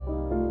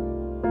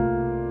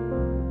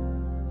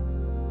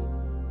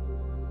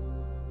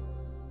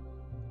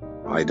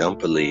I don't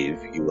believe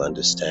you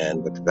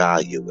understand what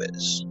value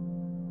is.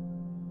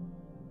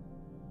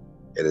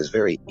 It is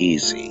very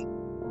easy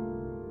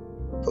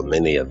for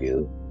many of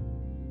you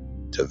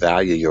to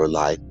value your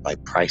life by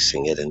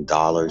pricing it in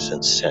dollars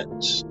and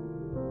cents,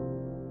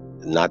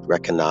 not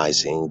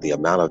recognizing the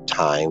amount of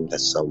time that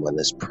someone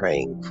is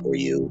praying for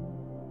you,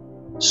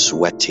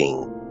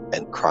 sweating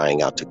and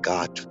crying out to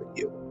God for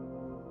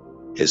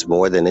you, is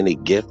more than any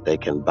gift they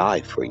can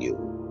buy for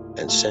you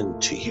and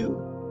send to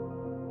you.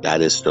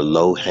 That is the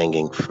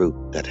low-hanging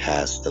fruit that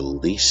has the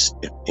least,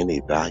 if any,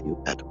 value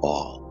at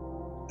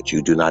all. But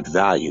you do not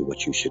value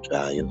what you should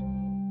value.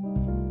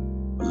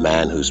 A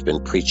man who's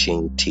been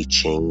preaching,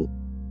 teaching,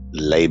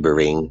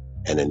 laboring,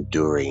 and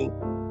enduring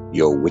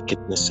your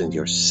wickedness and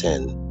your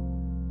sin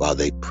while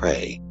they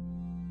pray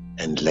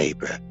and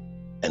labor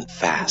and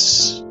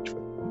fast.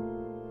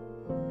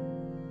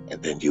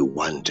 And then you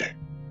wonder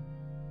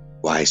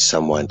why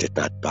someone did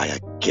not buy a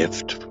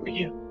gift for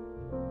you.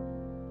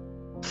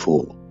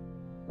 Fool.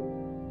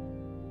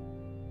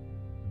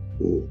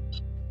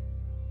 Fools.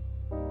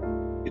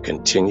 You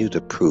continue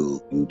to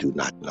prove you do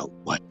not know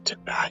what to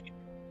value,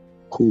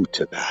 who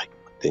to value.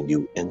 Then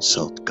you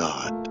insult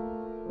God.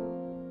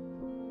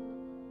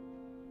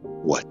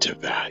 What to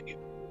value.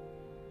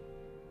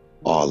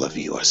 All of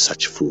you are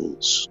such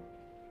fools.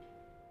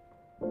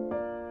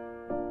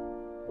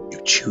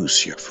 You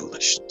choose your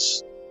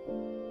foolishness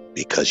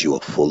because you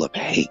are full of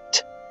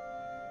hate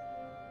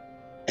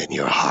in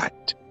your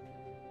heart.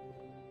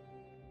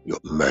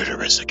 You're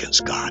murderers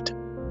against God.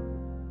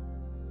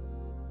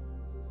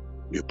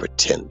 You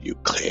pretend you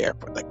care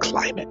for the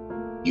climate.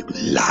 You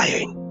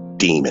lying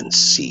demon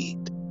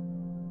seed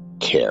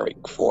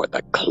caring for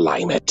the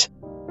climate.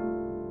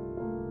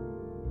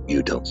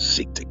 You don't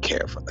seek to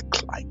care for the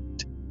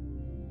climate.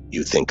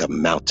 You think a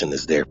mountain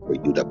is there for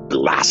you to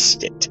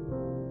blast it,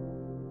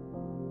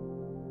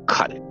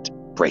 cut it,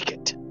 break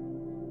it.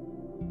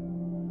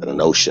 And an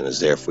ocean is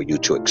there for you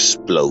to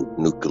explode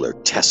nuclear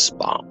test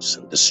bombs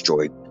and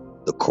destroy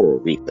the coral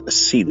reef and the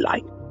sea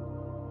life,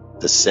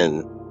 to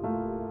send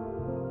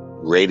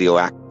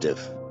radioactive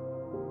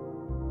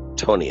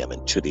plutonium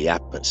into the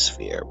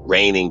atmosphere,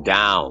 raining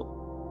down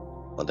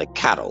on the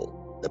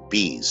cattle, the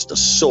bees, the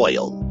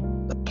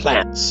soil, the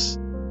plants,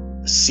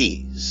 the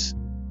seas.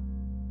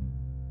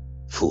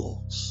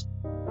 Fools.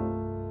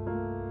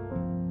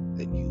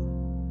 Then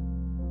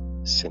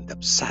you send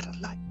up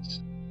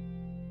satellites,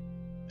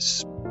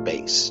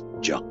 space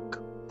junk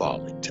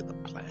falling to the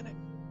planet,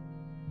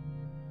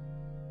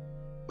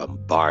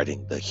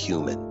 bombarding the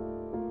human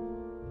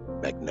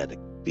magnetic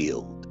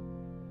field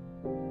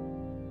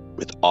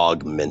with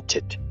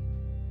augmented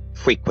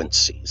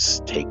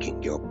frequencies,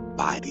 taking your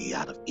body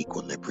out of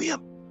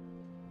equilibrium,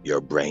 your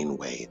brain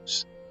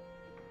waves,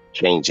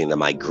 changing the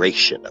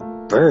migration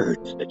of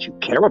birds that you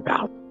care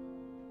about.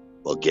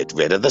 Will get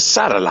rid of the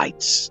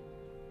satellites,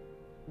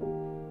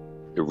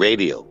 the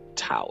radio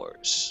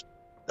towers,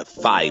 the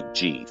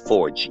 5G,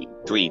 4G,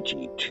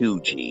 3G,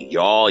 2G,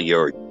 all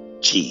your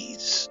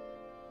G's.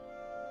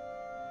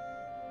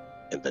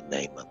 In the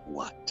name of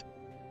what?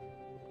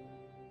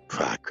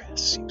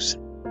 Progress, you say.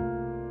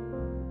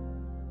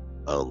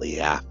 Only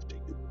after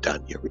you've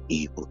done your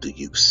evil do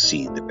you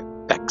see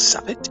the effects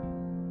of it,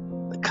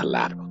 the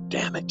collateral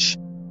damage.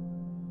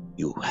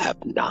 You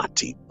have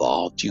not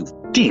evolved, you've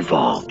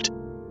devolved,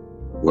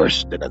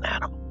 worse than an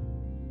animal.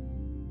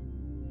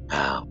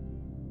 Now,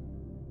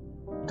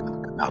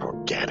 talk about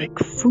organic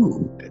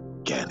food and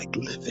organic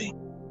living,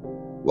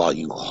 while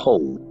you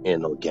hold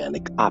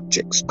inorganic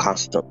objects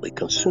constantly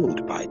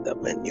consumed by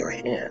them in your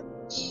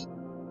hands.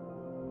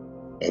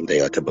 And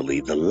they are to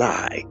believe the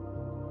lie.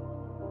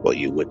 Well,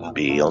 you wouldn't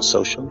be on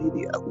social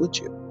media, would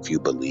you? If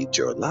you believed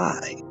your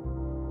lie,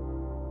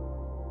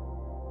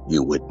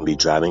 you wouldn't be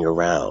driving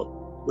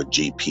around with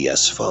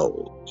GPS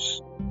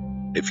phones.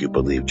 If you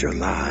believed your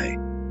lie,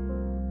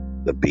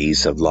 the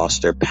bees have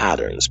lost their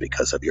patterns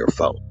because of your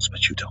phones,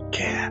 but you don't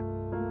care.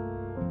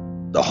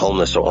 The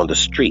homeless are on the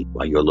street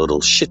while your little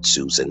Shih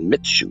Tzus and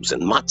Mitsus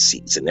and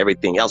Motzies and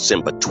everything else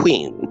in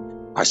between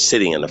are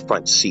sitting in the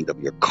front seat of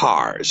your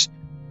cars.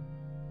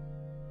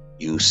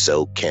 You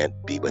so can't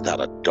be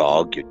without a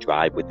dog, you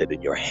drive with it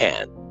in your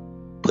hand,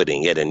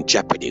 putting it in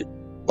jeopardy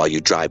while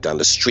you drive down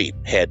the street,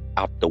 head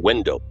out the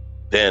window,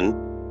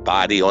 then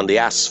body on the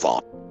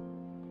asphalt.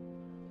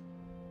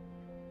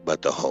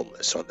 But the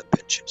homeless on the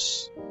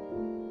benches,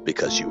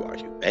 because you are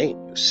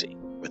humane, you see,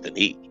 with an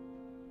E.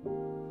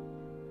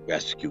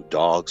 Rescue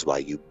dogs while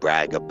you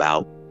brag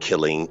about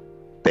killing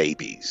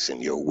babies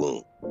in your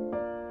womb.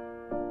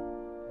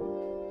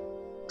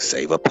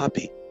 Save a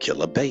puppy,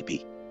 kill a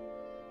baby.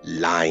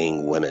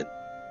 Lying women,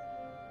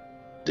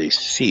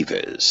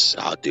 deceivers.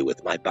 I'll do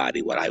with my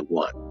body what I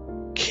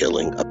want.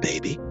 Killing a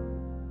baby.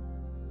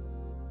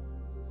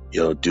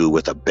 You'll do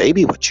with a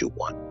baby what you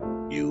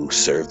want. You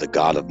serve the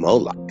god of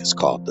Moloch. It's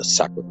called the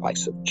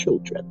sacrifice of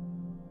children.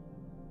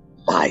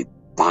 My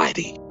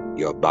body,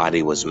 your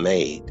body was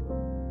made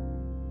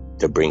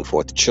to bring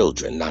forth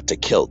children, not to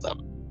kill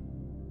them.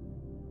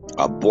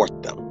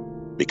 Abort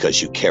them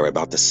because you care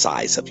about the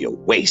size of your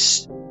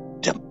waist.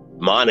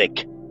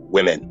 demonic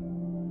women.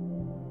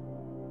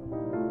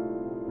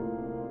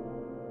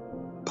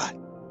 But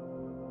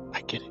I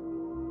get it.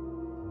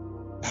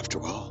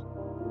 After all,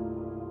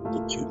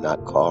 did you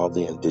not call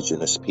the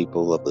indigenous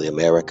people of the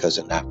Americas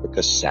and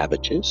Africa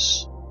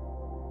savages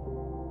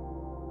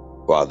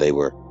while they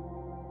were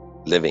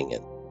living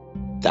in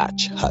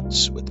thatch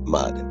huts with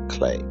mud and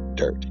clay,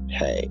 dirt and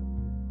hay?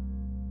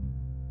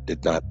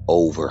 Did not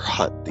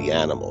overhunt the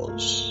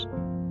animals,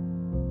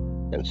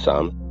 and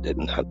some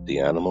didn't hunt the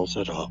animals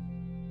at all,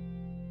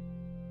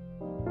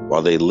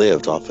 while they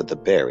lived off of the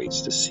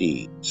berries, the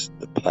seeds,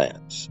 the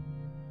plants.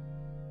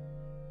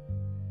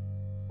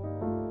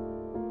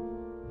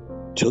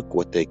 Took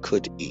what they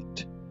could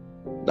eat,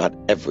 not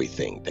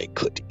everything they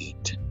could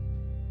eat.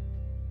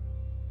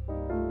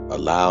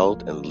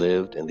 Allowed and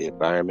lived in the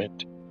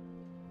environment,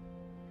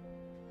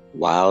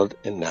 wild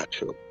and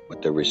natural,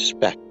 with the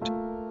respect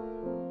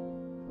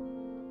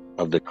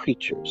of the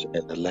creatures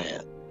in the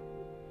land,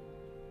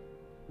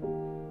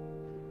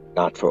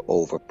 not for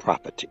over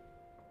property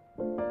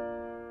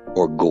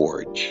or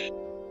gorge.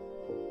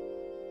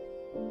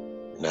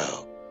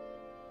 No.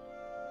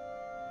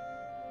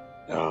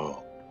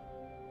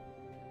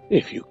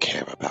 If you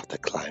care about the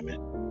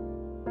climate,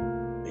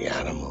 the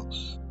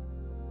animals,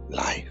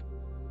 life,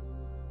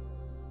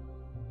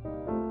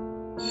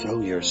 sow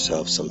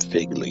yourself some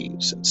fig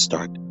leaves and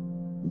start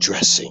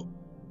dressing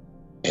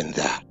in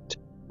that.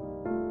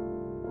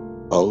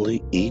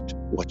 Only eat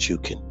what you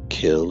can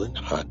kill and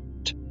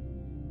hunt,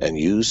 and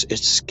use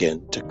its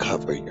skin to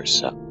cover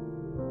yourself.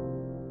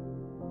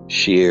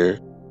 Shear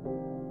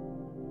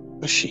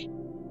a sheep.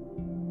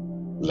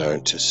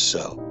 Learn to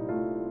sew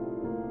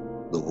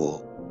the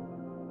wool.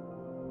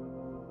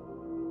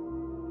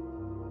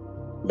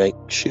 Make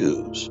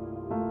shoes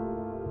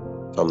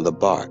from the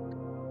bark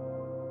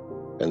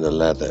and the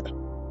leather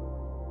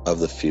of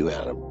the few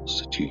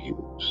animals that you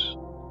use.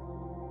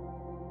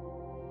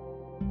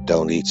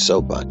 Don't eat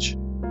so much.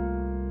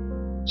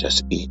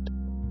 Just eat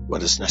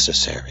what is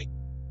necessary.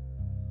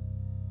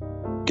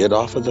 Get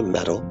off of the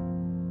metal,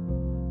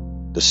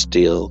 the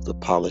steel, the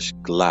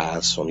polished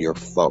glass on your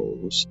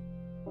phones.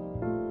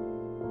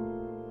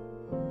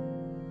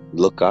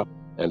 Look up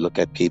and look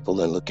at people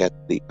and look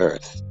at the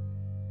earth.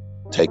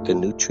 Take the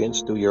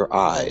nutrients through your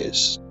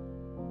eyes,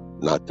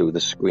 not through the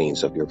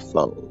screens of your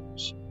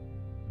phones.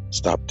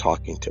 Stop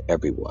talking to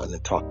everyone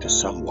and talk to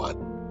someone.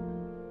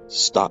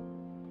 Stop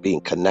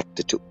being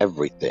connected to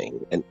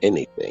everything and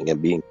anything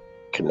and being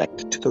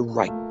connected to the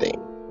right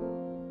thing.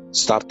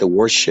 Stop the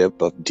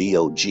worship of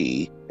DOG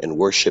and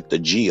worship the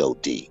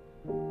GOD.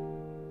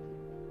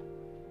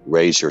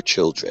 Raise your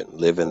children.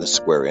 Live in the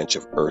square inch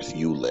of earth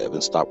you live,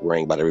 and stop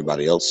worrying about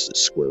everybody else's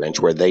square inch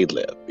where they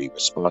live. Be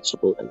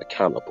responsible and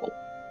accountable.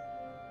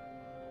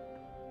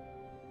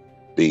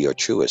 Be your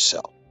truest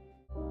self.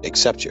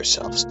 Accept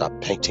yourself. Stop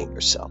painting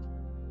yourself,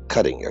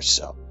 cutting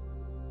yourself,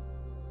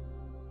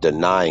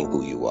 denying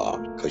who you are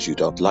because you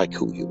don't like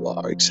who you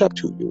are. Accept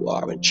who you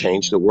are and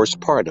change the worst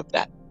part of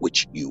that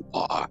which you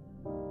are,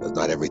 because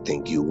not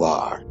everything you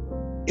are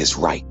is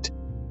right.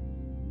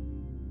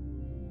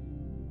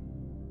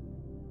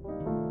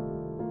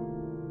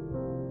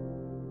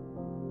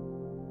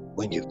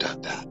 When you've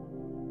done that,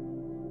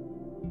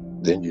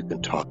 then you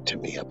can talk to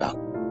me about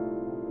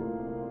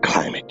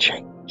climate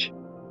change.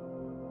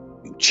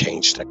 You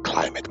change the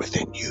climate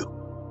within you.